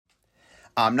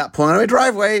I'm not pulling out my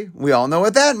driveway. We all know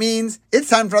what that means. It's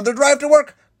time for another Drive to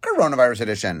Work, Coronavirus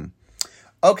Edition.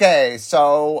 Okay,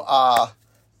 so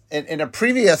in a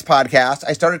previous podcast,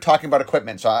 I started talking about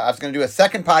equipment. So I was going to do a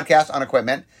second podcast on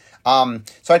equipment.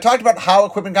 So I talked about how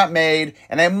equipment got made,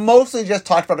 and I mostly just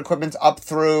talked about equipments up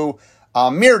through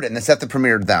Mirrodin, the set that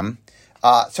premiered them.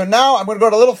 So now I'm going to go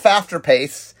at a little faster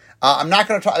pace. I'm not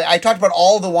going to talk. I talked about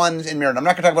all the ones in Mirrodin. I'm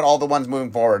not going to talk about all the ones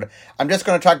moving forward. I'm just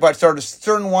going to talk about sort of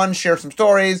certain ones, share some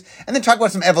stories, and then talk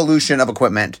about some evolution of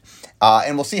equipment.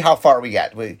 And we'll see how far we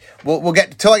get. We'll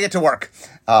get till I get to work.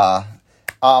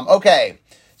 Okay.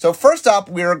 So first up,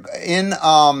 we're in.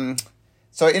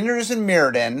 So introduced in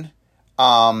Mirrodin,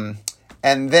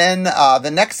 and then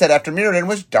the next set after Mirrodin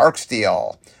was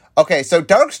Darksteel. Okay, so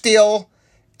Darksteel.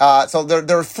 So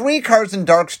there are 3 cards in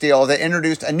Darksteel that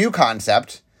introduced a new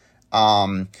concept.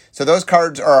 So those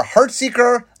cards are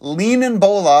Heartseeker, Leonin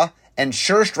Bola, and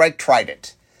Sure Strike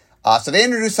Trident. So they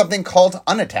introduced something called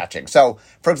unattaching. So,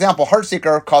 for example,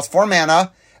 Heartseeker costs 4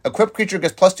 mana, equipped creature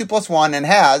gets +2/+1, and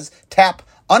has tap,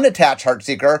 unattach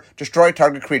Heartseeker, destroy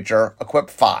target creature, equip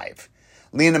 5.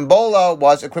 Leonin Bola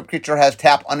was equipped creature has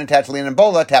tap, unattach Leonin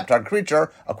Bola, tap target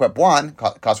creature, equip 1,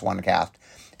 costs 1 to cast.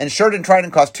 And Sure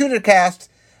Trident costs 2 to cast.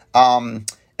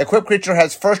 Equipped creature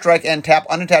has First Strike and tap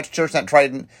unattached Sure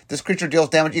Trident. This creature deals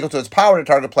damage equal to its power to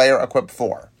target player, equip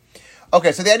 4.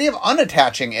 Okay, so the idea of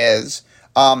unattaching is,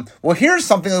 well, here's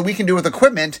something that we can do with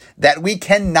equipment that we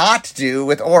cannot do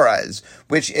with auras,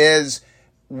 which is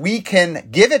we can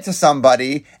give it to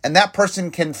somebody and that person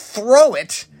can throw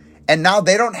it and now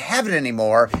they don't have it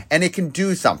anymore and it can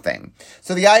do something.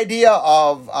 So the idea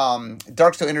of,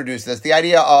 Darksteel introduced this, the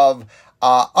idea of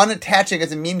unattaching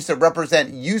as a means to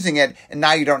represent using it, and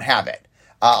now you don't have it.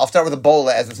 I'll start with a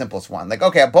bola as the simplest one. Like,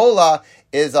 okay, a bola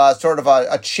is sort of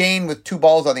a chain with 2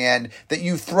 balls on the end that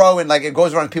you throw and like it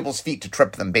goes around people's feet to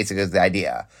trip them, basically is the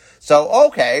idea. So,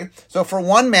 okay, so for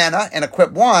 1 mana and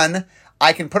equip 1,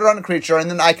 I can put it on a creature and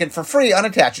then I can, for free,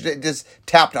 unattach it, just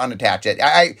tap to unattach it.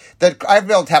 I have to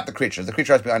be able to tap the creature. The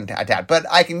creature has to be unattached, but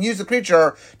I can use the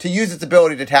creature to use its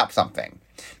ability to tap something.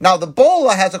 Now, the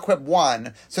Bola has equip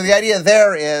 1, so the idea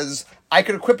there is I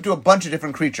could equip to a bunch of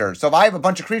different creatures. So if I have a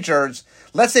bunch of creatures,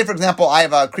 let's say, for example, I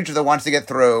have a creature that wants to get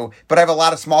through, but I have a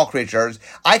lot of small creatures,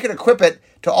 I could equip it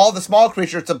to all the small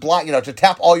creatures to block, to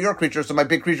tap all your creatures so my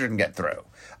big creature can get through.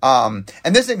 And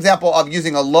this is an example of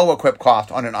using a low equip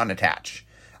cost on an unattach.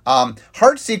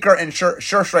 Heartseeker and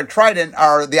Sure Strike Trident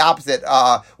are the opposite,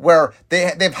 where they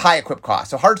have high equip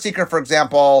cost. So Heartseeker, for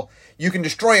example, you can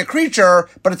destroy a creature,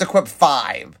 but it's equipped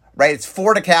 5, right? It's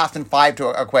 4 to cast and 5 to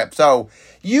equip. So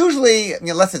usually,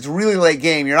 unless it's really late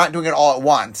game, you're not doing it all at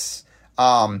once.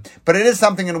 But it is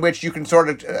something in which you can sort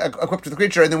of equip to the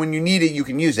creature, and then when you need it, you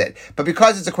can use it. But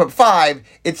because it's equipped 5,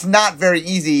 it's not very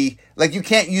easy. Like, you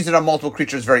can't use it on multiple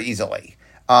creatures very easily.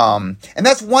 And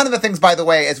that's one of the things, by the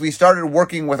way, as we started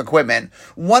working with equipment,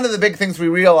 one of the big things we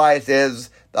realized is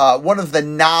one of the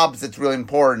knobs that's really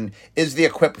important is the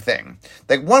equip thing.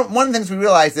 Like one of the things we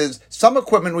realized is some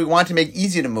equipment we want to make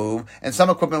easy to move and some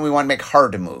equipment we want to make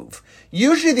hard to move.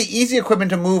 Usually the easy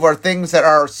equipment to move are things that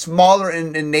are smaller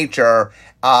in nature,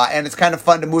 and it's kind of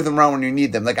fun to move them around when you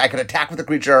need them. Like I could attack with a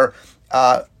creature,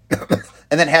 and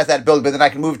then has that ability, but then I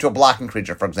can move it to a blocking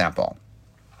creature, for example.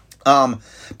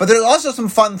 But there's also some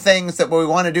fun things that what we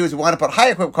want to do is we want to put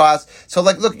high equip costs. So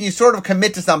like, look, you sort of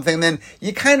commit to something, then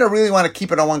you kind of really want to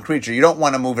keep it on one creature. You don't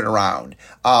want to move it around.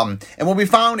 And what we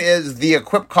found is the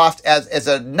equip cost as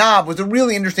a knob was a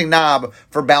really interesting knob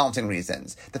for balancing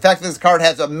reasons. The fact that this card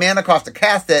has a mana cost to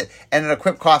cast it and an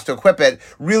equip cost to equip it,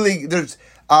 really, there's,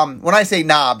 when I say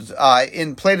knobs,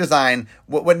 in play design,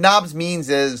 what knobs means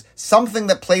is something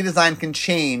that play design can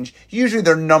change. Usually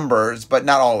they're numbers, but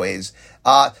not always.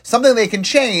 Something they can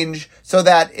change so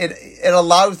that it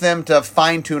allows them to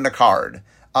fine-tune a card.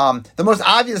 The most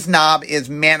obvious knob is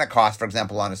mana cost, for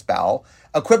example, on a spell.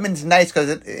 Equipment's nice because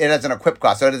it has an equip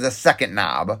cost, so it is a second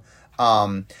knob.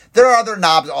 There are other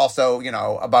knobs also,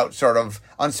 about sort of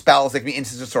on spells, they can be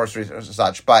instants of sorceries or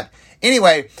such. But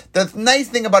anyway, the nice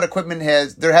thing about equipment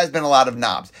is there has been a lot of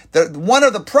knobs. One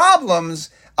of the problems,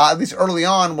 at least early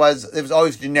on, was it was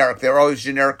always generic. There were always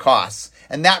generic costs,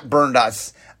 and that burned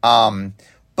us.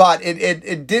 But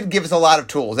it did give us a lot of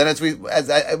tools, and as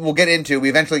we'll get into, we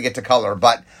eventually get to color.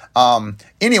 But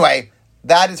anyway,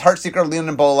 that is Heartseeker,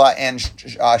 Leonin Bola, and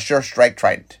Sure Strike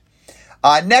Trident.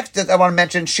 Next, I want to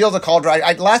mention Shield of Kaldra.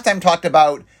 I last time talked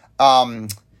about Sword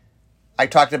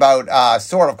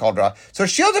of Kaldra. So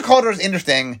Shield of Kaldra is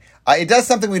interesting. It does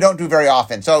something we don't do very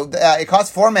often. So it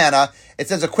costs 4 mana. It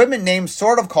says equipment named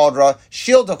Sword of Kaldra,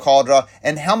 Shield of Kaldra,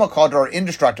 and Helm of Kaldra are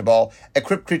indestructible.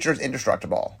 Equipped creatures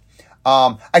indestructible.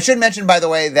 I should mention, by the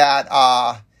way, that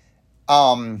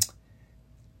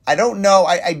I don't know.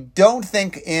 I don't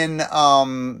think in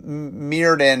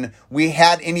Mirrodin we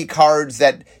had any cards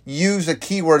that use a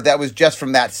keyword that was just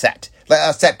from that set.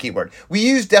 A set keyword. We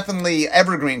used definitely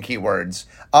evergreen keywords,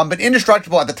 but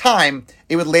Indestructible at the time,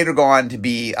 it would later go on to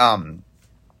be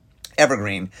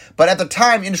evergreen. But at the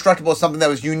time, Indestructible was something that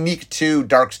was unique to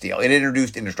Darksteel. It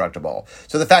introduced Indestructible.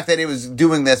 So the fact that it was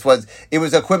doing this it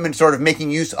was equipment sort of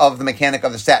making use of the mechanic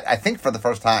of the set, I think, for the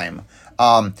first time.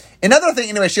 Another thing,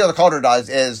 anyway, Shield of Kaldra does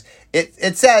is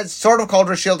it says Sword of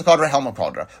Kaldra, Shield of Kaldra, Helm of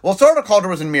Kaldra. Well, Sword of Kaldra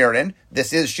was in Mirrodin.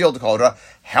 This is Shield of Kaldra.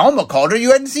 Helm of Kaldra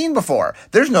you hadn't seen before.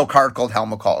 There's no card called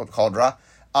Helm of Kaldra.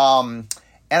 And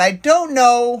I don't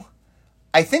know.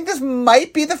 I think this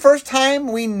might be the first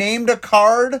time we named a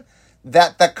card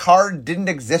that the card didn't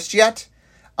exist yet.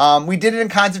 We did it in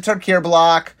Concept Tarkir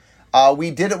block. We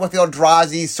did it with the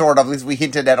Eldrazi, sort of. At least we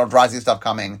hinted at Eldrazi stuff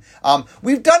coming.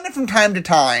 We've done it from time to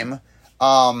time.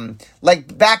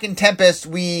 Like back in Tempest,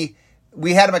 we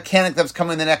had a mechanic that was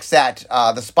coming in the next set,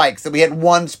 the spikes. So we had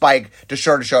one spike to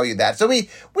show you that. So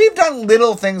we've done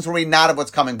little things where we nodded what's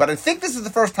coming. But I think this is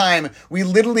the first time we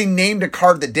literally named a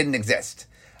card that didn't exist.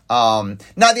 Now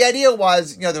the idea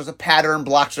was, there was a pattern,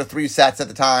 blocks for 3 sets at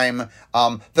the time.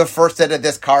 The first set of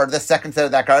this card, the second set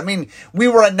of that card. I mean, we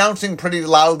were announcing pretty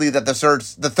loudly that the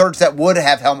third set would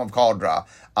have Helm of Kaldra.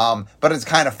 But it's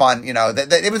kind of fun,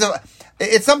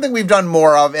 it's something we've done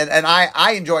more of, and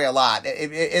I enjoy a lot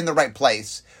in the right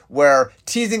place, where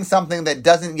teasing something that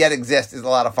doesn't yet exist is a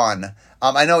lot of fun.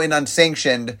 I know in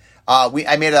Unsanctioned,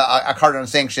 I made a card on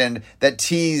Unsanctioned that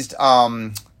teased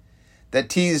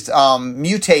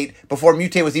Mutate before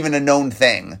Mutate was even a known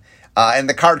thing. And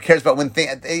the card cares about it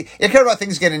cares about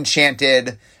things get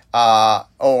enchanted,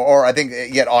 or I think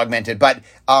get augmented. But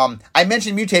I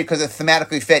mentioned Mutate because it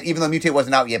thematically fit, even though Mutate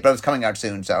wasn't out yet, but it was coming out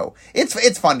soon. So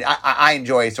it's fun. I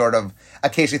enjoy sort of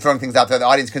occasionally throwing things out there. The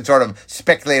audience can sort of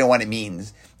speculate on what it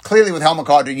means. Clearly with Helm of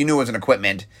Kaldra, you knew it was an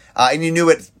equipment, and you knew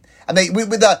it. I mean,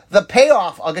 with the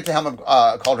payoff, I'll get to Helm of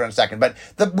Kaldra in a second, but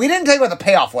we didn't tell you what the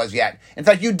payoff was yet. In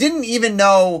fact, you didn't even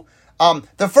know.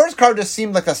 The first card just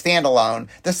seemed like a standalone.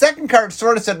 The second card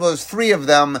sort of said, well, there's 3 of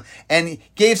them, and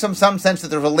gave some sense that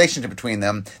there's a relationship between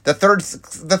them. The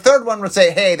third one would say,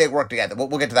 hey, they work together.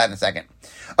 We'll get to that in a second.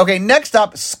 Okay, next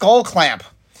up, Skull Clamp,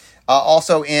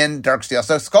 also in Darksteel.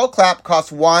 So Skull Clamp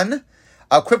costs 1.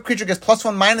 A equipped creature gets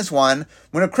 +1/-1.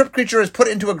 When a equipped creature is put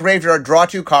into a graveyard, draw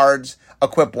 2 cards,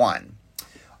 equip 1.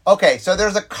 Okay, so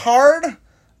there's a card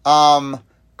called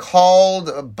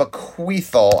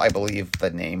Bequeathal, I believe the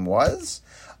name was.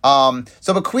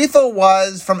 So Bequeathal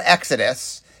was from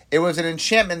Exodus. It was an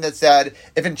enchantment that said,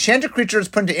 if enchanted creature is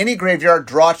put into any graveyard,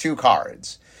 draw 2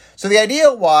 cards. So the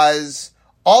idea was,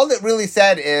 all it really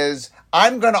said is,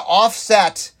 I'm going to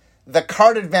offset the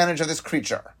card advantage of this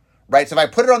creature. Right? So if I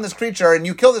put it on this creature and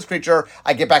you kill this creature,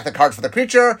 I get back the card for the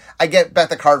creature, I get back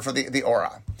the card for the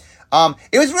aura.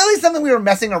 It was really something we were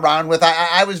messing around with.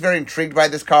 I was very intrigued by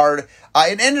this card.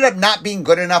 It ended up not being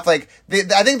good enough. I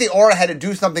think the aura had to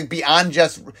do something beyond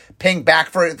just paying back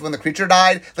for it when the creature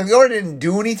died. Like, the aura didn't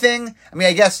do anything. I mean,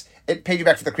 I guess it paid you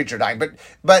back for the creature dying,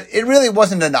 but it really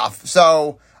wasn't enough.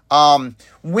 So,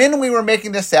 when we were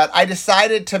making this set, I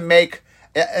decided to make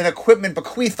an equipment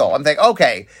Bequeathal. I'm thinking,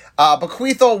 okay,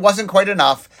 Bequeathal wasn't quite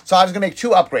enough, so I was going to make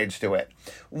 2 upgrades to it.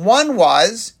 One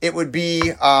was, it would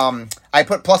be, I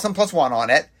put +1/+1 on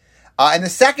it, and the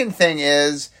second thing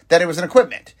is that it was an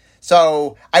equipment.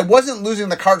 So I wasn't losing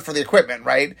the card for the equipment,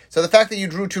 right? So the fact that you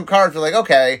drew 2 cards was like,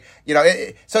 okay,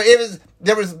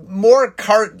 there was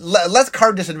less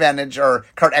card disadvantage or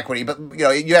card equity, but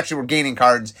you actually were gaining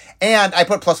cards, and I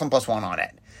put +1/+1 on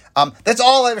it. That's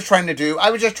all I was trying to do. I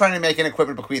was just trying to make an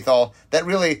equipment Bequeathal that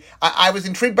really, I was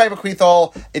intrigued by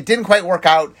Bequeathal. It didn't quite work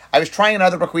out. I was trying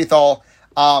another Bequeathal.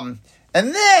 And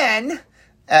then,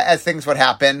 as things would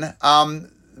happen,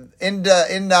 in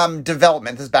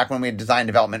development, this is back when we had design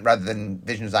development rather than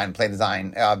vision design, play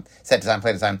design, set design,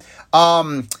 play design,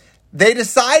 they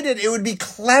decided it would be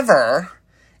clever,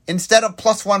 instead of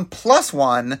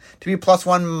 +1/+1, to be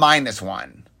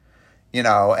 +1/-1.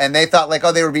 And they thought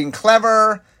they were being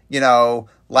clever, as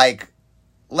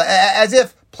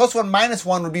if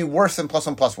 +1/-1 would be worse than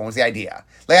 +1/+1 was the idea.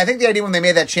 I think the idea when they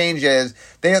made that change is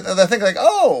they think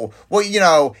oh, well,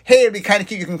 hey, it'd be kind of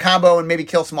cute. You can combo and maybe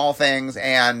kill small things.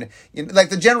 And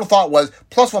the general thought was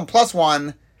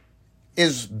 +1/+1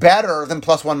 is better than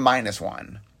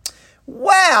 +1/-1.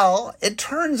 Well, it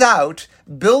turns out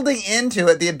building into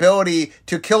it the ability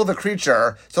to kill the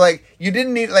creature. So you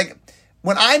didn't need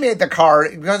when I made the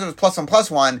card, because it was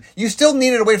 +1/+1, you still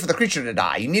needed a way for the creature to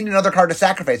die. You needed another card to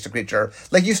sacrifice the creature.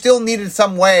 Like, you still needed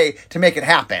some way to make it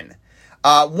happen.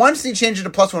 Once you change it to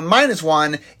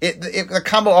 +1/-1, the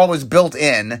combo always built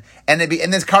in, and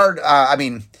this card,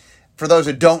 for those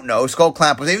who don't know, Skull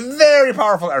Clamp was a very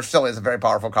powerful, or still is a very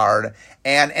powerful card,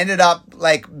 and ended up,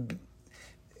 like,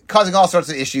 causing all sorts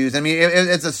of issues. I mean,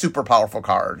 it's a super powerful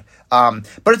card. But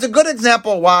it's a good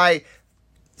example why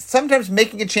sometimes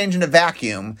making a change in a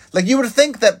vacuum, like, you would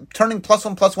think that turning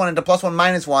 +1/+1 into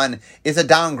 +1/-1 is a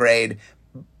downgrade,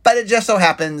 but it just so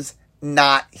happens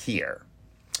not here.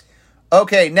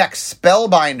 Okay, next,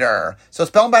 Spellbinder. So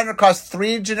Spellbinder costs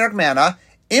 3 generic mana.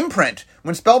 Imprint.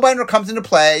 When Spellbinder comes into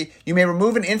play, you may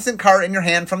remove an instant card in your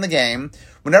hand from the game.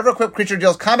 Whenever a equipped creature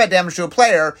deals combat damage to a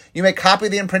player, you may copy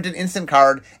the imprinted instant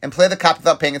card and play the copy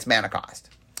without paying its mana cost.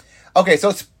 Okay,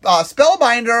 so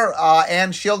Spellbinder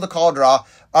and Shield the Cauldron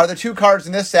are the 2 cards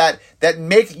in this set that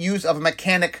make use of a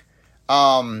mechanic,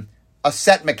 a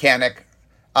set mechanic.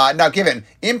 Now, given,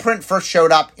 Imprint first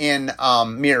showed up in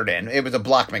Mirrodin. It was a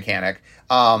block mechanic.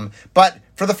 But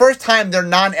for the first time, they're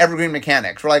non-evergreen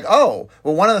mechanics. We're like, oh,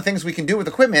 well, one of the things we can do with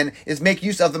equipment is make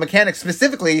use of the mechanics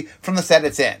specifically from the set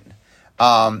it's in.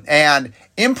 And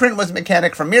Imprint was a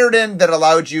mechanic from Mirrodin that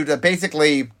allowed you to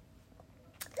basically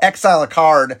exile a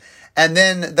card, and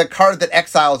then the card that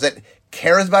exiles it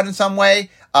cares about in some way.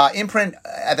 Imprint,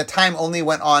 at the time, only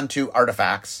went on to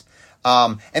artifacts.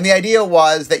 And the idea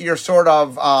was that you're sort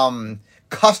of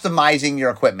customizing your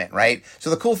equipment, right? So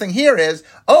the cool thing here is,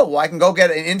 I can go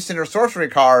get an instant or sorcery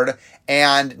card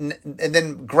and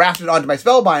then graft it onto my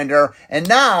Spellbinder, and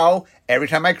now every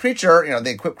time my creature,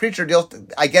 the equipped creature deals,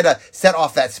 I get to set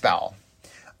off that spell.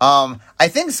 I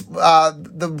think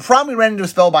the problem we ran into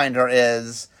with Spellbinder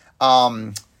is,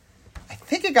 I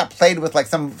think it got played with like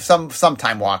some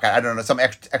time walk. I don't know, some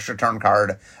extra turn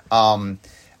card. Was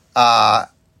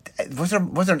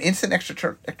there an instant extra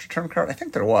turn card? I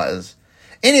think there was.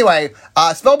 Anyway,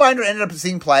 Spellbinder ended up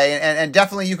seeing play, and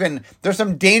definitely there's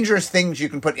some dangerous things you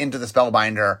can put into the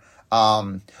Spellbinder. I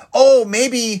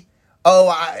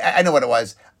know what it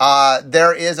was.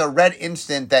 There is a red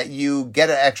instant that you get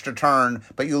an extra turn,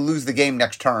 but you lose the game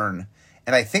next turn.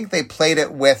 And I think they played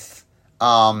it with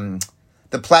the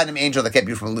Platinum Angel that kept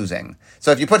you from losing. So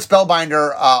if you put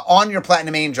Spellbinder on your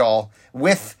Platinum Angel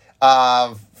with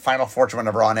Final Fortune,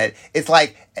 whatever, on it, it's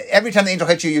like every time the Angel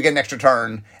hits you, you get an extra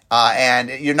turn, and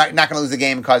you're not going to lose the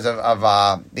game because of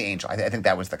the Angel. I think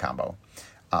that was the combo.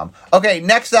 Okay,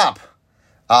 next up,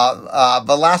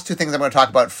 the last 2 things I'm going to talk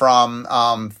about from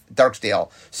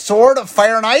Darksteel: Sword of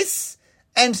Fire and Ice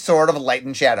and Sword of Light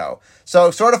and Shadow.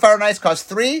 So Sword of Fire and Ice costs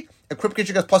 3. Equipped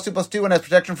creature goes +2/+2 and has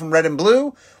protection from red and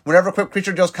blue. Whenever equipped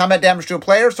creature deals combat damage to a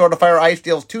player, Sword of Fire or Ice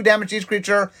deals 2 damage to each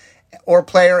creature or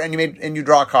player, and you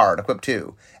draw a card, equip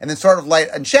 2. And then Sword of Light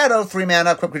and Shadow, 3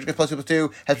 mana, equipped creature gets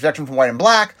 +2/+2, has protection from white and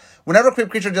black. Whenever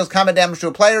equipped creature deals combat damage to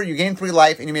a player, you gain 3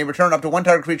 life, and you may return up to 1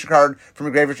 target creature card from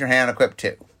your graveyard to your hand, equip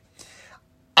 2.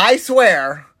 I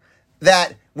swear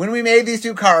that when we made these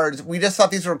 2 cards, we just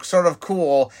thought these were sort of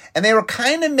cool, and they were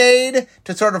kind of made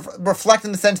to sort of reflect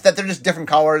in the sense that they're just different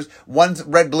colors. One's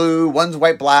red-blue, one's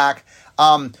white-black.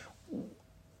 One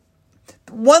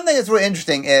thing that's really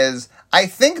interesting is, I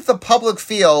think the public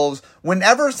feels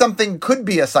whenever something could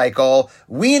be a cycle,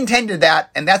 we intended that,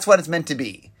 and that's what it's meant to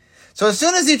be. So as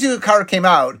soon as these 2 cards came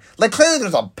out, like, clearly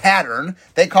there's a pattern.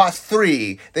 They cost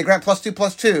 3. They grant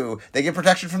 +2/+2. They give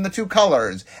protection from the 2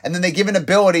 colors. And then they give an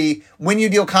ability, when you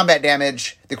deal combat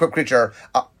damage, the equipped creature,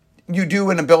 you do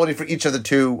an ability for each of the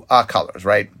 2 colors,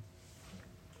 right?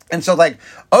 And so, like,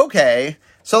 okay.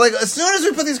 So, like, as soon as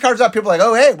we put these cards up, people are like,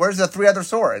 oh, hey, where's the 3 other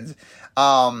swords?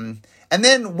 And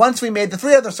then once we made the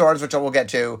 3 other swords, which I will get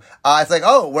to, it's like,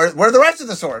 oh, where are the rest of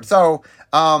the swords? So,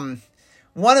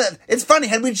 it's funny,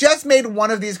 had we just made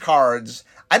one of these cards,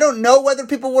 I don't know whether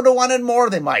people would have wanted more,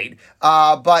 they might.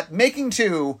 But making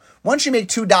 2, once you make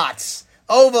 2 dots,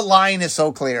 the line is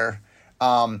so clear.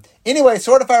 Anyway,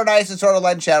 Sword of Fire and Ice and Sword of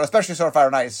Light and Shadow, especially Sword of Fire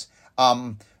and Ice,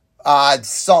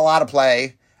 saw a lot of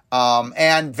play,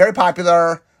 and very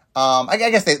popular. I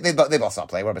guess they both saw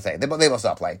play. What am I saying? They both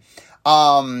saw play.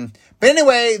 But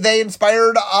anyway, they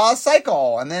inspired a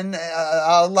cycle, and then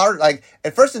a large, like,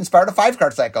 at first inspired a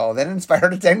 5-card cycle, then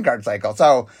inspired a 10-card cycle.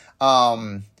 So,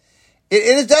 it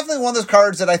is definitely one of those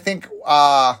cards that I think,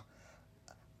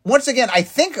 once again, I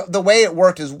think the way it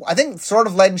worked is, I think Sword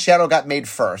of Light and Shadow got made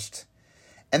first,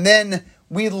 and then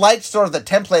we liked sort of the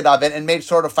template of it and made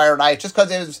Sword of Fire and Ice, just because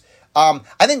it was,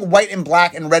 I think white and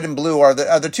black and red and blue are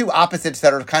the 2 opposites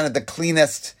that are kind of the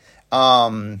cleanest.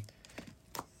 I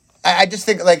just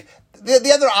think, like,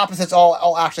 the other opposites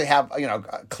all actually have,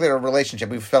 a clear relationship.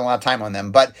 We've spent a lot of time on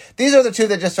them. But these are the two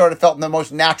that just sort of felt the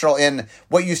most natural in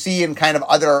what you see in kind of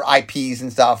other IPs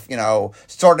and stuff.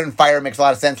 Sword and Fire makes a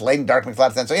lot of sense. Light and Dark makes a lot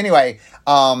of sense. So anyway,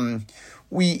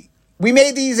 we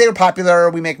made these. They were popular.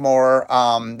 We make more.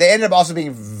 They ended up also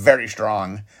being very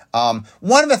strong.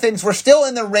 One of the things, we're still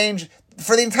in the range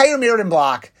for the entire Mirrodin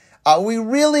block.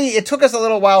 It took us a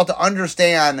little while to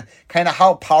understand kind of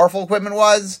how powerful equipment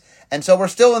was. And so we're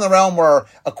still in the realm where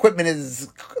equipment is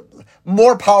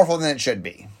more powerful than it should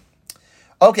be.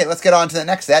 Okay, let's get on to the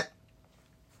next set.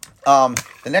 The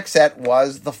next set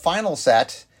was the final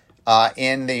set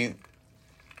in the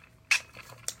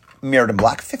Mirrodin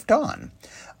block, Fifth Dawn.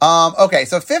 Okay,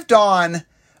 so Fifth Dawn.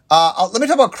 Let me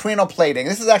talk about cranial plating.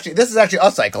 This is actually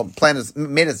a cycle.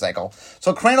 Made a cycle.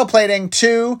 So cranial plating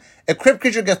 2. Equipped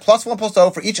creature gets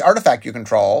 +1/+0 for each artifact you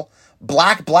control.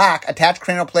 Black, attach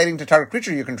cranial plating to target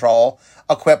creature you control.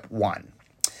 Equip 1.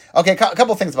 Okay, a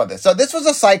couple things about this. So this was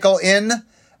a cycle in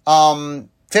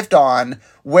Fifth Dawn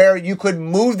where you could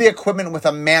move the equipment with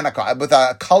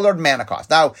a colored mana cost.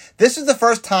 Now, this is the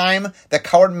first time that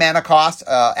colored mana cost,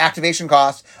 activation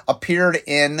cost, appeared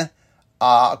in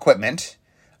equipment.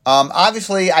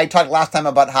 Obviously, I talked last time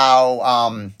about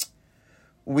how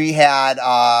we had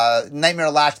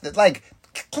Nightmare Lash that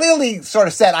clearly sort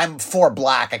of said, I'm for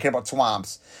black, I care about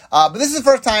swamps. But this is the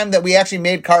first time that we actually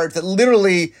made cards that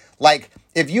literally,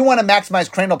 if you want to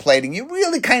maximize cranial plating, you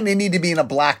really kind of need to be in a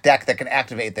black deck that can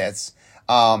activate this.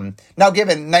 Now,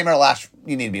 given Nightmare Lash,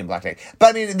 you need to be in black deck. But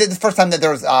I mean, this is the first time that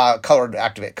there was colored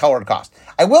cost.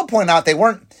 I will point out they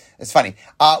weren't. It's funny.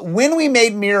 When we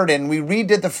made Mirrodin, we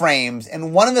redid the frames,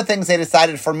 and one of the things they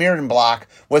decided for Mirrodin block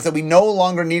was that we no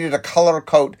longer needed to color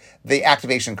code the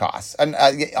activation costs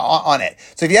on it.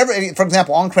 So if you ever, for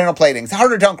example, on cranial plating, it's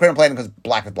harder to tell on cranial plating because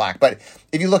black is black, but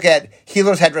if you look at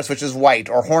Healer's Headdress, which is white,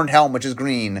 or Horned Helm, which is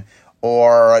green,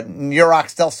 or Nurok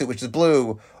Stealth Suit, which is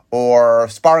blue, or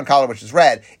Sparring Collar, which is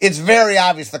red, it's very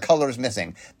obvious the color is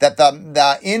missing. That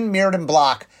the in Mirrodin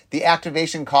block, the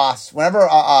activation costs, whenever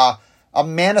a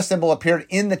mana symbol appeared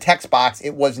in the text box,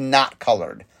 it was not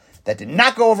colored. That did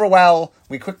not go over well.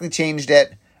 We quickly changed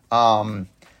it. It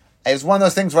was one of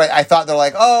those things where I thought they're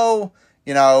like,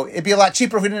 it'd be a lot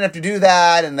cheaper if we didn't have to do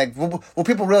that. And will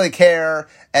people really care?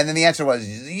 And then the answer was,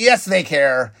 yes, they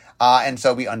care. And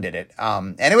so we undid it.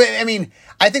 Anyway, I mean,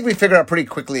 I think we figured out pretty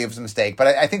quickly it was a mistake, but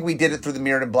I think we did it through the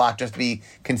Mirrodin block just to be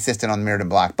consistent on the Mirrodin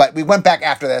block. But we went back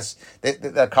after this,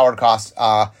 the colored costs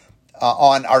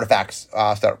on artifacts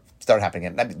started happening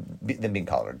again, them being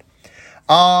colored.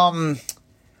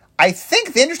 I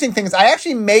think the interesting thing is I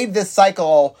actually made this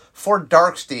cycle for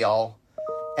Darksteel,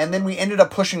 and then we ended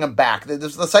up pushing them back. The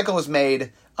cycle was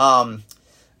made. The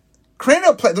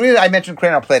reason I mentioned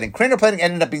cranial plating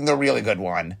ended up being the really good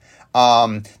one.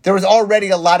 There was already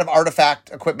a lot of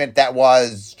artifact equipment that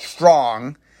was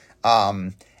strong,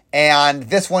 and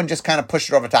this one just kind of pushed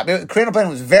it over the top. Cranial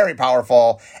plating was very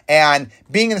powerful, and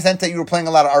being in the sense that you were playing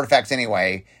a lot of artifacts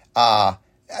anyway.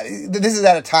 This is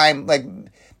at a time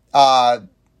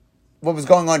what was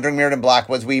going on during Mirrodin Black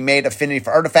was we made Affinity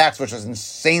for Artifacts, which was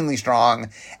insanely strong,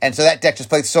 and so that deck just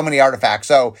played so many artifacts.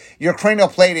 So your cranial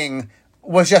plating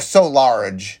was just so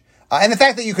large, and the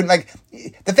fact that you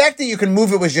can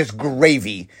move it was just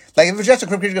gravy. If it was just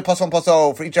equip creature get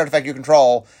 +1/+0 for each artifact you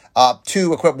control,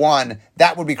 2 equip 1,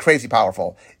 that would be crazy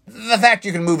powerful. The fact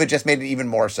you can move it just made it even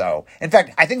more so. In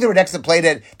fact, I think there were decks that played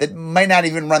it that might not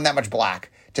even run that much black,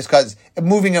 just because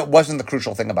moving it wasn't the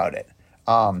crucial thing about it.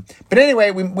 But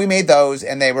anyway, we made those,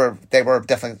 and they were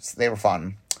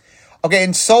fun. Okay,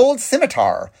 Ensouled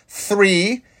Scimitar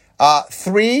 3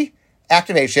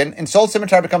 activation. Ensouled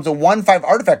Scimitar becomes a 1/5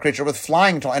 artifact creature with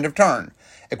flying until end of turn.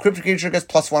 Equipped creature gets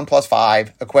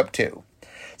 +1/+5. Equip 2.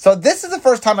 So this is the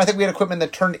first time I think we had equipment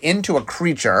that turned into a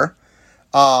creature.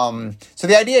 So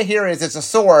the idea here is it's a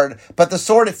sword, but the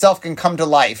sword itself can come to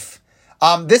life.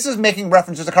 This is making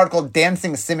reference to a card called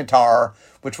Dancing Scimitar,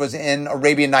 which was in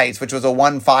Arabian Nights, which was a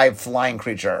 1/5 flying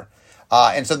creature.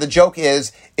 And so the joke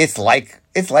is it's like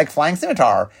Flying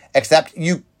Scimitar, except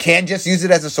you can just use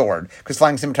it as a sword, because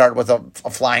Flying Scimitar was a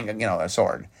flying, a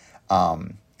sword.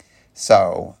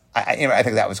 So I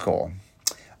think that was cool.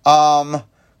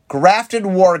 Grafted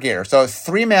War Gear. So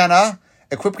 3 mana,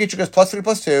 equipped creature gets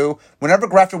 +3/+2. Whenever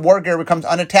Grafted War Gear becomes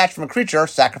unattached from a creature,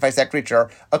 sacrifice that creature,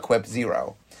 equip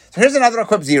 0. So here's another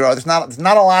equip 0. There's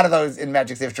not a lot of those in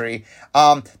Magic's history.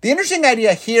 The interesting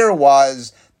idea here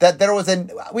was that there was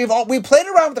we played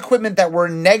around with equipment that were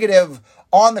negative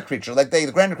on the creature, like the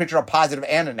granted creature a positive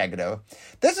and a negative.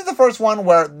 This is the first one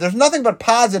where there's nothing but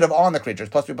positive on the creature,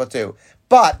 it's +3/+2.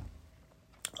 But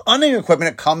Unnamed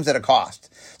equipment, it comes at a cost.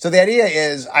 So the idea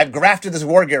is, I've grafted this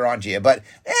war gear onto you, but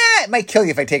it might kill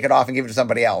you if I take it off and give it to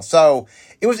somebody else. So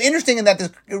it was interesting in that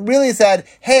this really said,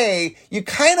 hey, you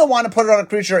kind of want to put it on a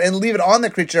creature and leave it on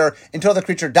the creature until the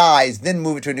creature dies, then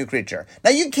move it to a new creature.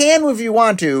 Now, you can move if you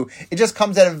want to. It just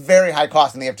comes at a very high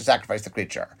cost, and you have to sacrifice the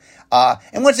creature.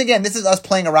 And once again, this is us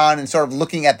playing around and sort of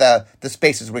looking at the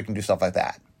spaces where we can do stuff like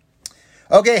that.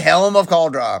 Okay, Helm of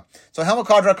Kaldra. So Helm of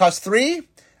Kaldra costs 3.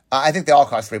 I think they all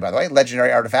cost 3, by the way.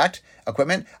 Legendary artifact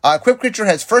equipment. Equipped creature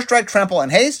has first strike, trample,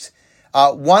 and haste.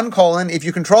 1: if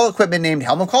you control equipment named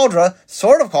Helm of Kaldra,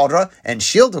 Sword of Kaldra, and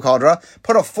Shield of Kaldra,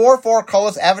 put a 4/4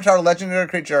 colorless avatar legendary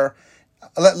creature.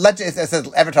 It says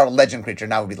avatar legend creature,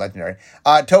 now would be legendary.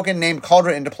 Token named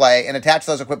Kaldra into play and attach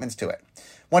those equipments to it.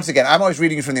 Once again, I'm always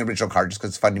reading from the original card just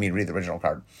because it's fun to me to read the original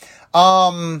card.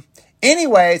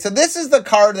 Anyway, so this is the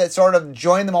card that sort of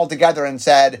joined them all together and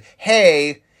said,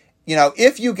 hey,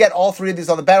 if you get all 3 of these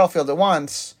on the battlefield at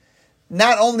once,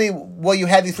 not only will you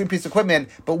have these 3 pieces of equipment,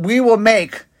 but we will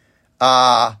make,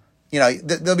 there'll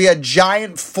be a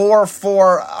giant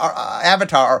 4/4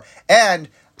 avatar. And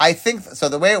I think, so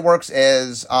the way it works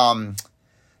is,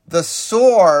 the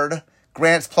sword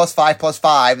grants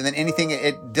 +5/+5, and then anything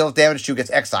it deals damage to gets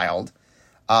exiled.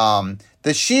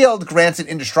 The shield grants it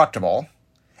indestructible,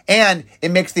 and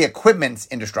it makes the equipment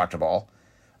indestructible.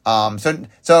 And then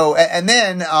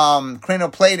Cranial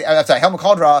Plate, Helm of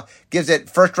Kaldra gives it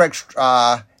first strike,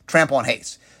 trample, and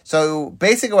haste. So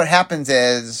basically what happens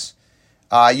is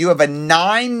you have a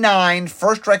 9/9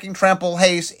 first striking, trample,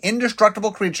 haste,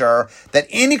 indestructible creature that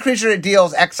any creature it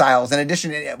deals exiles in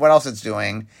addition to what else it's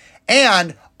doing,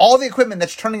 and all the equipment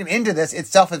that's turning it into this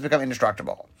itself has become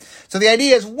indestructible. So the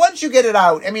idea is, once you get it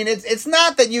out, I mean, it's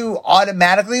not that you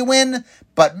automatically win,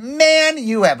 but man,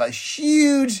 you have a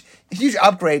huge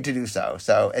upgrade to do so.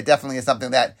 So it definitely is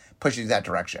something that pushes that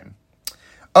direction.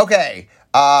 Okay.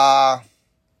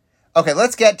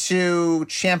 Let's get to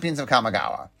Champions of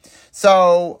Kamigawa.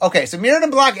 So Mirrodin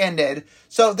block ended.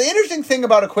 So the interesting thing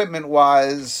about equipment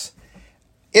was,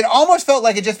 it almost felt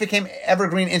like it just became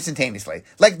evergreen instantaneously.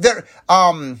 Like there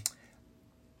are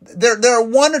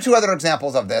 1 or 2 other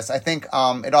examples of this. I think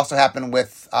it also happened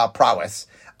with Prowess.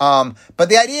 But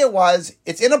the idea was,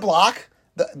 it's in a block.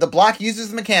 The block uses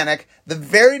the mechanic. The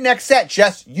very next set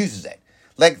just uses it.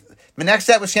 Like, the next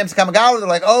set was Champions of Kamigawa. They're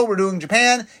like, oh, we're doing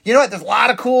Japan. You know what? There's a lot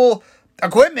of cool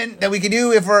equipment that we can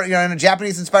do if we're in a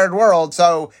Japanese-inspired world.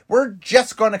 So we're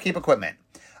just going to keep equipment.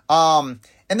 And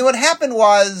then what happened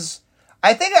was,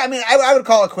 I would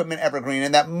call equipment evergreen,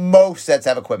 in that most sets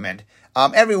have equipment.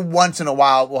 Every once in a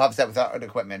while, we'll have a set without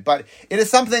equipment. But it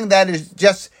is something that is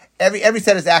just, every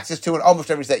set has access to, and almost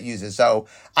every set uses. So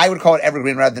I would call it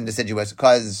evergreen rather than deciduous,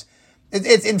 because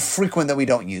it's infrequent that we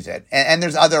don't use it. And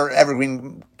there's other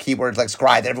evergreen keywords like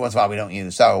scry that every once in a while we don't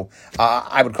use. So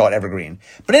I would call it evergreen.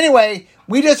 But anyway,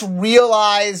 we just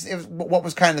realized what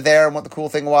was kind of there and what the cool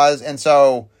thing was. And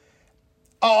so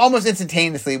almost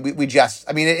instantaneously,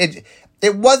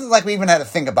 it wasn't like we even had to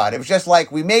think about it. It was just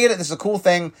like, we made it. This is a cool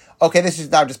thing. Okay, this is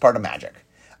now just part of Magic.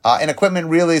 And equipment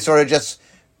really sort of just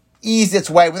eased its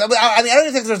way. I don't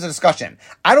even think there was a discussion.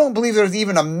 I don't believe there was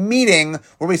even a meeting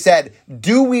where we said,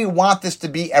 do we want this to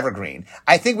be evergreen?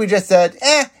 I think we just said,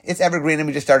 it's evergreen, and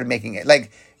we just started making it.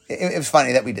 Like, it was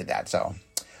funny that we did that. So,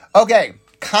 okay,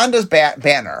 Kanda's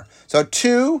Banner. So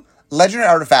 2, legendary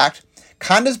artifact.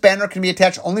 Kanda's Banner can be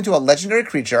attached only to a legendary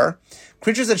creature.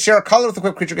 Creatures that share a color with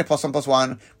equipped creature get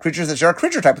 +1/+1. Creatures that share a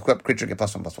creature type with equipped creature get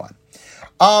 +1/+1.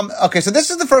 So this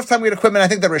is the first time we get equipment, I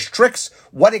think, that restricts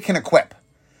what it can equip.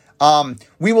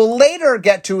 We will later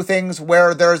get to things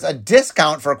where there's a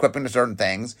discount for equipping to certain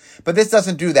things, but this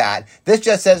doesn't do that. This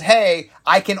just says, hey,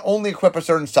 I can only equip a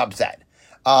certain subset.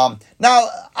 Now,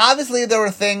 obviously, there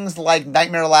were things like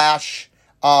Nightmare Lash,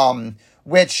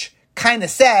 which kind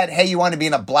of said, hey, you want to be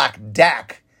in a black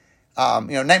deck.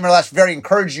 Nightmare Lash very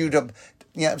encouraged you to,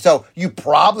 so you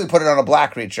probably put it on a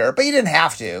black creature, but you didn't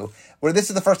have to. Where this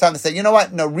is the first time to say, you know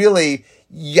what? No, really,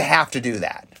 you have to do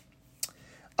that.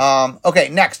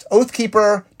 Next,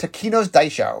 Oathkeeper Takino's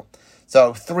Daisho.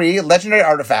 So 3, legendary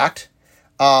artifact.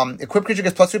 Equipped creature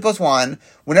gets +3/+1.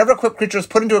 Whenever equipped creature is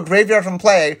put into a graveyard from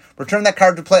play, return that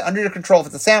card to play under your control if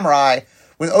it's a samurai.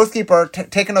 When Oathkeeper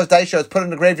Takino's Daisho is put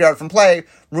into a graveyard from play,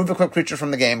 remove equipped creature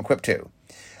from the game, equip 2.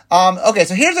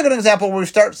 So here's a good example where we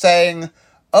start saying,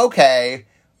 okay,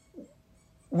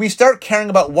 we start caring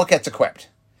about what gets equipped.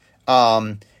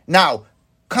 Now,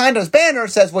 Kanda's Banner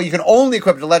says, well, you can only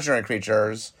equip to legendary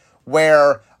creatures,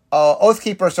 where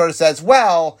Oathkeeper sort of says,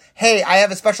 well, hey, I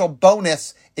have a special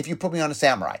bonus if you put me on a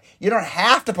samurai. You don't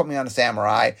have to put me on a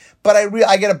samurai, but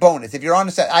I get a bonus. If you're on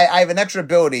I have an extra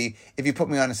ability if you put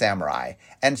me on a samurai.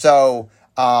 And so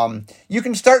you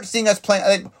can start seeing us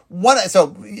playing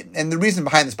and the reason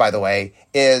behind this, by the way,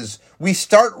 is we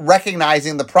start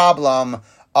recognizing the problem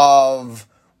of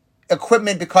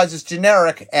equipment, because it's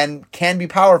generic and can be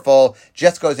powerful,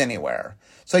 just goes anywhere.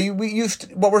 So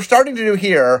what we're starting to do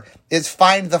here is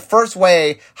find the first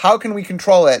way, how can we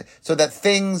control it so that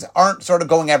things aren't sort of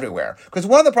going everywhere? Because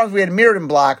one of the problems we had in Mirrodin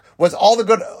block was all the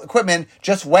good equipment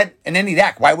just went in any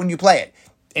deck. Why wouldn't you play it?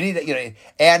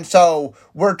 And so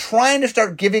we're trying to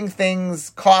start giving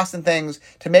things costs and things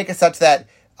to make it such that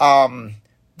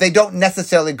they don't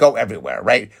necessarily go everywhere,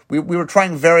 right? We were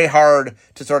trying very hard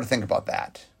to sort of think about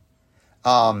that.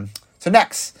 So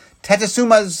next,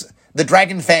 Tetsuma's the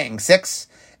Dragon Fang, 6.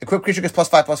 Equipped creature gets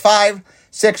 +5/+5.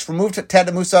 6, remove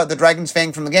Tetamusa, the Dragon's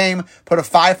Fang, from the game. Put a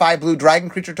 5/5 blue dragon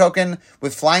creature token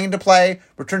with flying into play.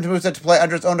 Return Tetamusa to play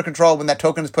under its owner control when that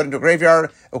token is put into a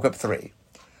graveyard. Equip 3.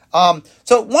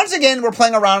 So once again, we're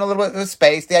playing around a little bit with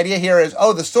space. The idea here is,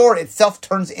 the sword itself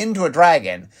turns into a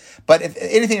dragon. But if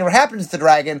anything ever happens to the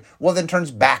dragon, well, then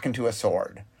turns back into a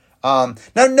sword. Now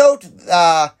note,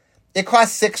 it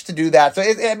costs 6 to do that. So,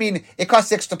 it costs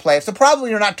 6 to play it. So probably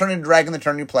you're not turning into a dragon the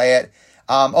turn you play it.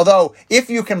 Although, if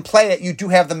you can play it, you do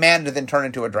have the mana to then turn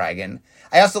into a dragon.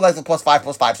 I also like the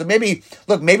 +5/+5. So maybe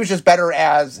it's just better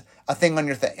as a thing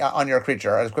on your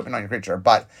creature, as equipment on your creature.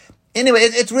 But anyway,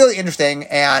 it's really interesting,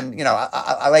 and,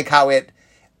 I like how I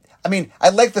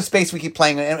like the space we keep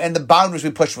playing and the boundaries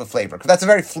we push with flavor, because that's a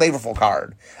very flavorful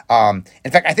card.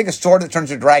 In fact, I think a sword that turns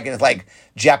into a dragon is like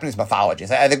Japanese mythology.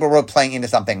 So I think we're really playing into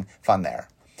something fun there.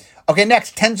 Okay,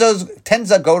 next,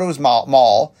 Tenza Goto's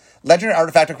Maul. Legendary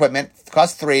artifact equipment,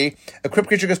 costs 3. Equipped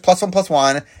creature gets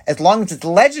 +1/+1. As long as it's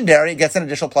legendary, it gets an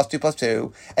additional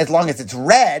 +2/+2. As long as it's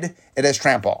red, it has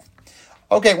trample.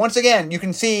 Okay, once again, you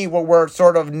can see where we're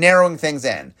sort of narrowing things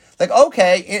in. Like,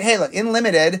 okay, hey, look, in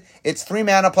limited, it's 3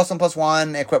 mana,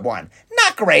 +1/+1, equip 1.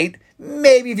 Not great.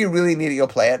 Maybe if you really need it, you'll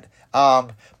play it.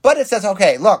 But it says,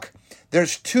 okay, look,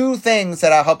 there's 2 things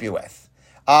that I'll help you with.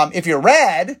 If you're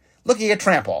red, look, you get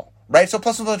trample. Right, so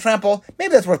 +1/+1 trample,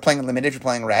 maybe that's worth playing in limited if you're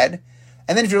playing red.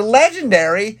 And then if you're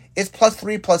legendary, it's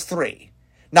 +3/+3.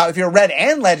 Now, if you're red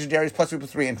and legendary, it's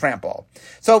 +3/+3 and trample.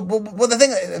 So, well, the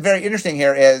thing very interesting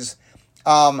here is,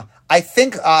 I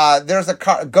think there's a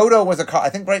card. Godo was a card. I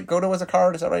think, right? Godo was a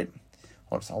card. Is that right?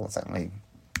 Hold on a second.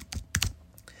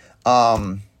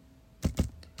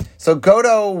 So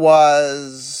Godo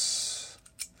was,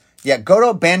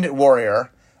 Godo Bandit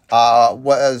Warrior.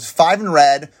 Was 5 in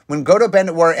red. When Godo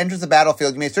Bandit Warrior enters the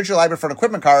battlefield, you may search your library for an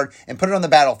equipment card and put it on the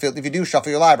battlefield. If you do, shuffle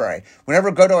your library.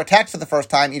 Whenever Godo attacks for the first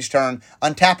time each turn,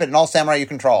 untap it and all samurai you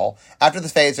control. After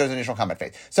this phase, there's an initial combat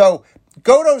phase. So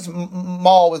Godo's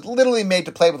Maul was literally made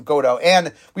to play with Godo,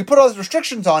 and we put all those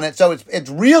restrictions on it, so it's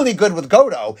really good with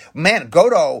Godo. Man,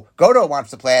 Godo wants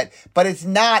to play it, but it's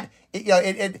not.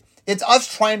 It's us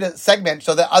trying to segment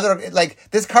so that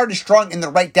this card is strong in the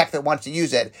right deck that wants to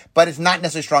use it, but it's not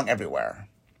necessarily strong everywhere.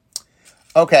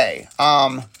 Okay,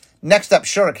 next up,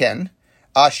 Shuriken.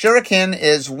 Shuriken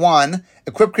is 1.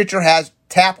 Equipped creature has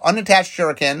tap unattached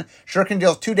Shuriken. Shuriken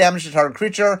deals 2 damage to target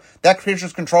creature. That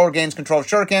creature's controller gains control of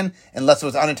Shuriken unless it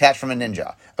was unattached from a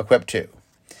ninja. Equip 2.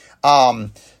 So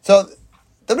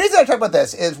the reason I talk about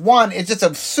this is, 1, it's just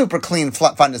a super clean,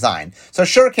 fun design. So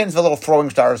Shuriken's the little throwing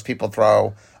stars people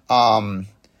throw. Or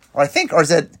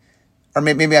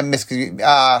maybe I'm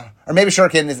or maybe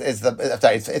Shuriken is it's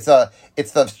the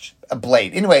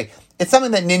blade. Anyway, it's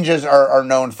something that ninjas are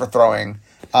known for throwing.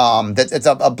 It's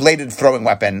a bladed throwing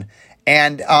weapon.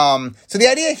 And so the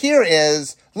idea here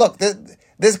is, look,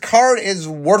 this card is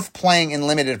worth playing in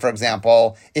limited, for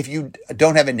example, if you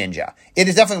don't have a ninja. It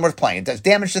is definitely worth playing. It does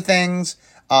damage to things.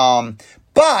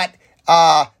 But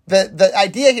the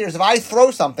idea here is, if I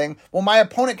throw something, well, my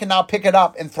opponent can now pick it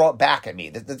up and throw it back at me.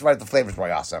 That's why the flavor's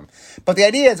really awesome. But the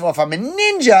idea is, well, if I'm a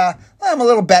ninja, I'm a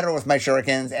little better with my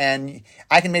shurikens, and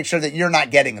I can make sure that you're not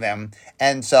getting them.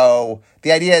 And so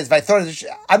the idea is, if I throw it,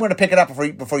 I'm going to pick it up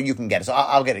before you can get it. So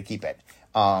I'll get to keep it.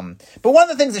 But one of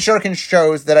the things that Shuriken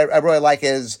shows that I really like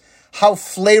is how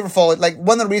flavorful,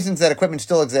 one of the reasons that equipment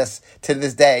still exists to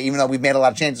this day, even though we've made a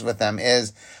lot of changes with them,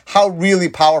 is how really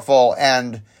powerful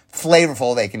and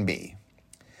flavorful they can be.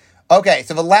 Okay,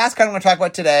 so the last card I'm going to talk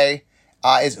about today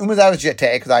is Umezawa's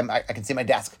Jitte, because I can see my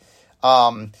desk.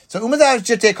 So Umezawa's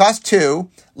Jitte costs 2,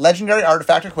 legendary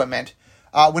artifact equipment.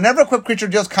 Whenever equipped creature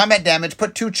deals combat damage,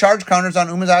 put 2 charge counters on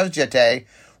Umezawa's Jitte.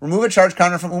 Remove a charge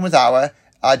counter from Umezawa.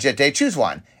 JIT day, choose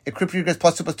one. Equip creature gets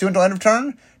 +2/+2 until end of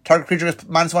turn. Target creature gets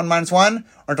 -1/-1,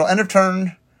 or until end of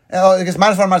turn. It gets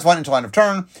 -1/-1 until end of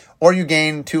turn, or you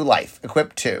gain 2 life.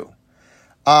 Equip 2.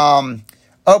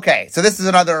 Okay, so this is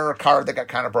another card that got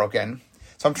kind of broken.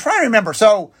 So I'm trying to remember.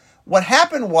 So what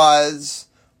happened was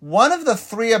one of the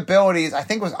 3 abilities, I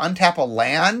think, was untap a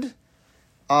land.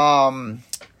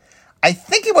 I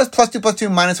think it was +2/+2,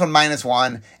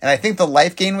 -1/-1, and I think the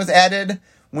life gain was added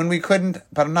when we couldn't,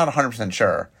 but I'm not 100%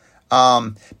 sure.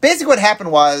 Basically what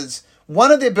happened was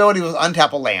one of the abilities was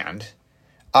untap a land.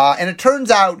 And it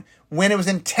turns out when it was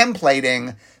in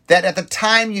templating that at the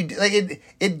time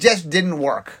it just didn't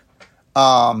work.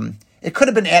 It could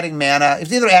have been adding mana. It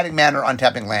was either adding mana or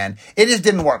untapping land. It just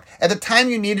didn't work. At the time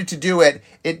you needed to do it,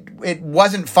 it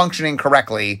wasn't functioning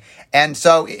correctly. And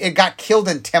so it got killed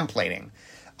in templating.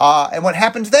 And what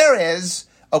happens there is,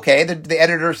 okay, the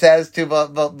editor says to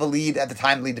the lead at the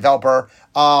time, lead developer,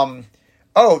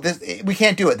 we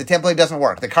can't do it. The template doesn't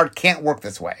work. The card can't work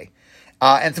this way.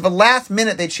 And so the last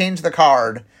minute they changed the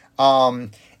card.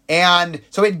 And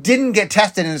so it didn't get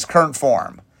tested in its current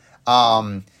form.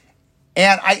 And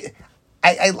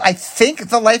I think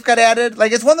the life got added.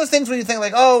 Like, it's one of those things where you think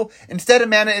like, oh, instead of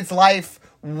mana, it's life.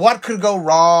 What could go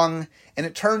wrong? And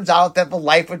it turns out that the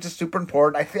life was just super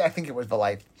important. I think it was the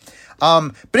life.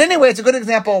 But anyway, it's a good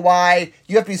example of why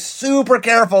you have to be super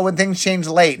careful when things change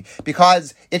late,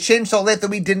 because it changed so late that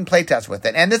we didn't playtest with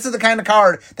it. And this is the kind of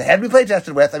card that had to be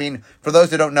playtested with. I mean, for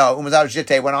those who don't know, Umezawa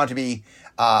JIT went on to be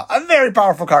a very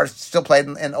powerful card, still played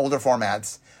in older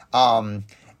formats.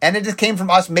 And it just came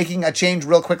from us making a change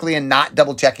real quickly and not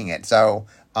double checking it. So,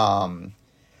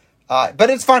 but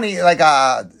it's funny, like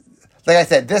I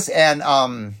said, this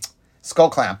and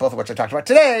Skull Clamp, both of which I talked about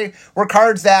today, were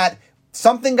cards that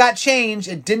something got changed,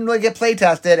 it didn't really get play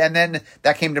tested, and then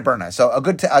that came to burn us. So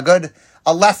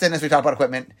a lesson as we talk about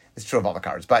equipment is true of all the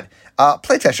cards. But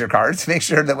play test your cards, make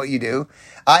sure that what you do.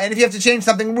 And if you have to change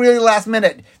something really last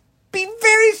minute, be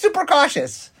very super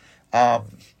cautious.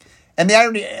 And the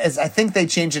irony is, I think they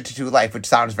changed it to 2 life, which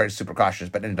sounds very super cautious,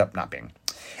 but ended up not being.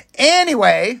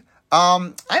 Anyway,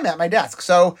 I'm at my desk.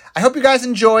 So I hope you guys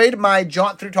enjoyed my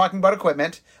jaunt through talking about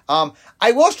equipment.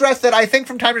 I will stress that I think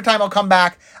from time to time I'll come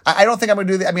back. I don't think I'm going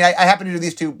to do I happen to do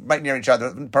these 2 right near each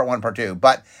other, part 1, part 2.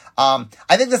 But I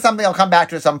think there's something I'll come back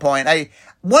to at some point.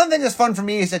 One thing that's fun for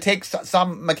me is to take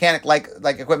some mechanic like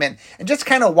equipment and just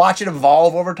kind of watch it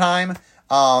evolve over time.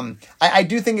 I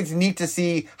do think it's neat to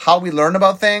see how we learn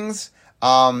about things.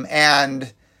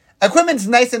 And equipment's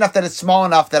nice enough that it's small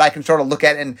enough that I can sort of look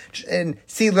at and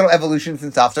see little evolutions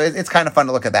and stuff. So it's kind of fun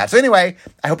to look at that. So anyway,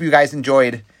 I hope you guys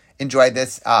enjoyed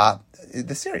this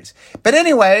series. But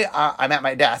anyway, I'm at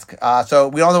my desk. So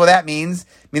we all know what that means.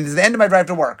 It means it's the end of my drive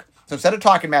to work. So instead of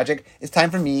talking magic, it's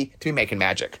time for me to be making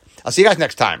magic. I'll see you guys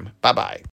next time. Bye-bye.